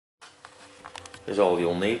is all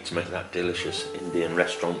you'll need to make that delicious Indian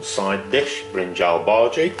restaurant side dish. Brinjal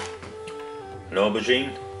bhaji, an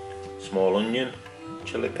aubergine, small onion,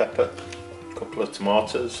 chilli pepper, a couple of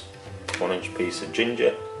tomatoes, 1-inch piece of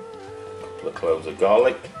ginger, a couple of cloves of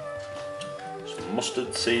garlic, some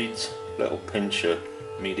mustard seeds, a little pinch of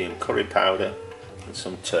medium curry powder and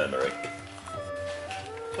some turmeric.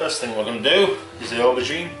 First thing we're going to do is the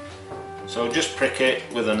aubergine. So just prick it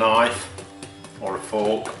with a knife or a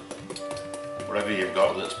fork, whatever you've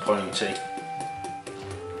got that's pointy.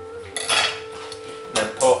 Then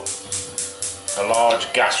put a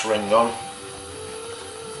large gas ring on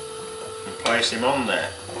and place him on there.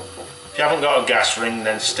 If you haven't got a gas ring,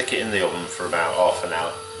 then stick it in the oven for about half an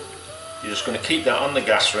hour. You're just going to keep that on the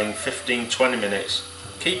gas ring 15-20 minutes.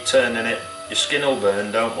 Keep turning it, your skin will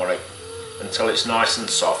burn, don't worry, until it's nice and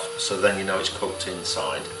soft, so then you know it's cooked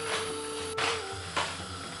inside.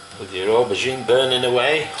 With your aubergine burning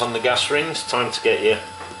away on the gas rings, time to get your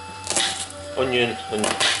onion and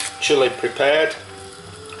chilli prepared,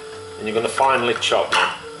 and you're going to finely chop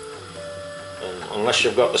them. And unless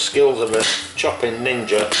you've got the skills of a chopping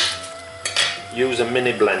ninja, use a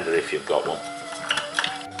mini blender if you've got one.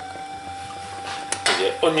 With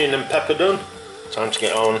your onion and pepper done, time to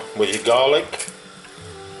get on with your garlic.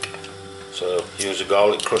 So use a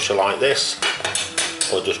garlic crusher like this,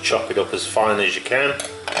 or just chop it up as fine as you can.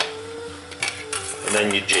 And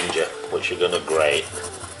then your ginger, which you're going to grate.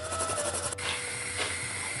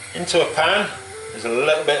 Into a pan, there's a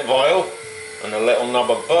little bit of oil and a little knob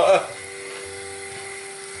of butter.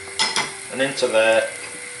 And into there,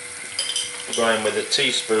 we're going with a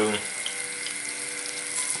teaspoon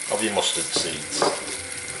of your mustard seeds.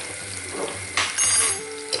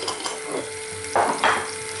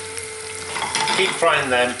 Keep frying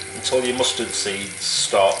them until your mustard seeds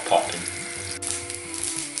start popping.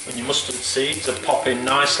 When your mustard seeds are popping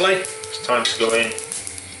nicely, it's time to go in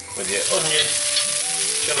with your onion,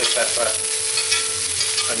 chilli pepper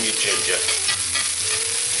and your ginger.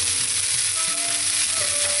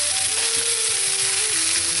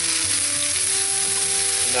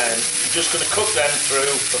 And then you're just going to cook them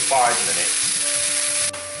through for 5 minutes.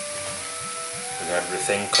 With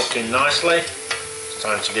everything cooking nicely, it's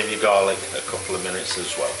time to give your garlic a couple of minutes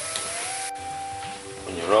as well.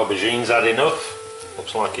 When your aubergine's had enough,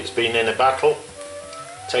 looks like it's been in a battle,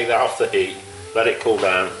 take that off the heat, let it cool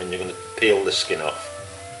down, and you're going to peel the skin off.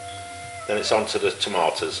 Then it's on to the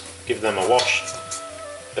tomatoes. Give them a wash.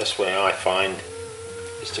 Best way I find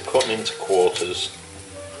is to cut them into quarters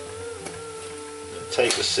and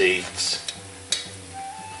take the seeds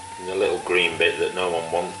and the little green bit that no one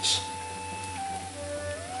wants.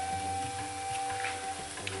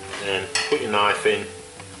 Then put your knife in.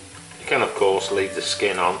 You can of course leave the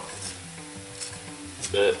skin on,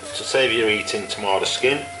 but to save you eating tomato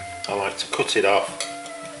skin, I like to cut it off.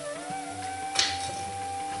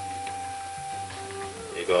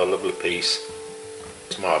 You've got a lovely piece of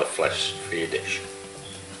tomato flesh for your dish.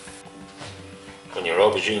 When your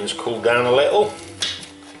aubergine's cooled down a little,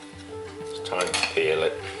 it's time to peel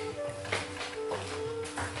it.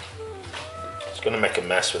 It's going to make a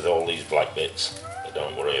mess with all these black bits, but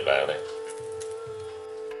don't worry about it.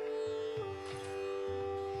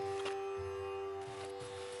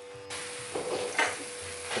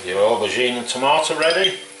 With your aubergine and tomato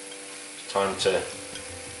ready, it's time to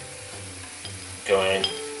go in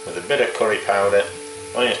with a bit of curry powder,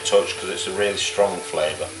 only a touch because it's a really strong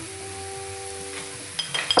flavour.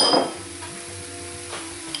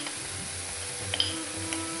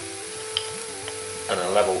 And a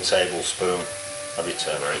level tablespoon of your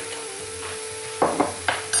turmeric.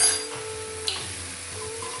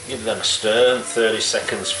 Give them a stir and 30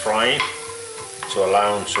 seconds frying to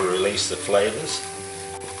allow them to release the flavours.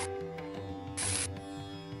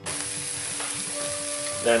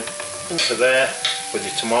 Then into there with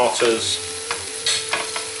your tomatoes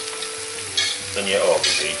and your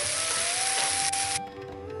aubergine.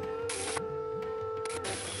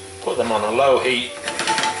 Put them on a low heat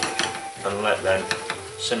and let them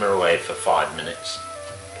simmer away for 5 minutes.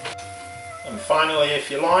 And finally,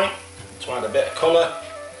 if you like, to add a bit of colour,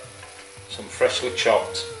 some freshly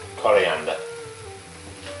chopped coriander.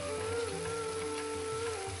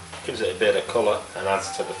 Gives it a bit of colour and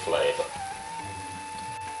adds to the flavour.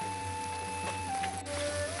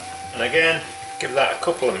 And again, give that a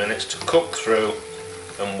couple of minutes to cook through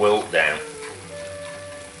and wilt down.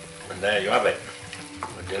 And there you have it,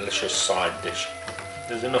 a delicious side dish.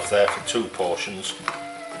 There's enough there for 2 portions,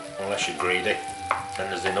 unless you're greedy,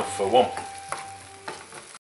 and there's enough for 1.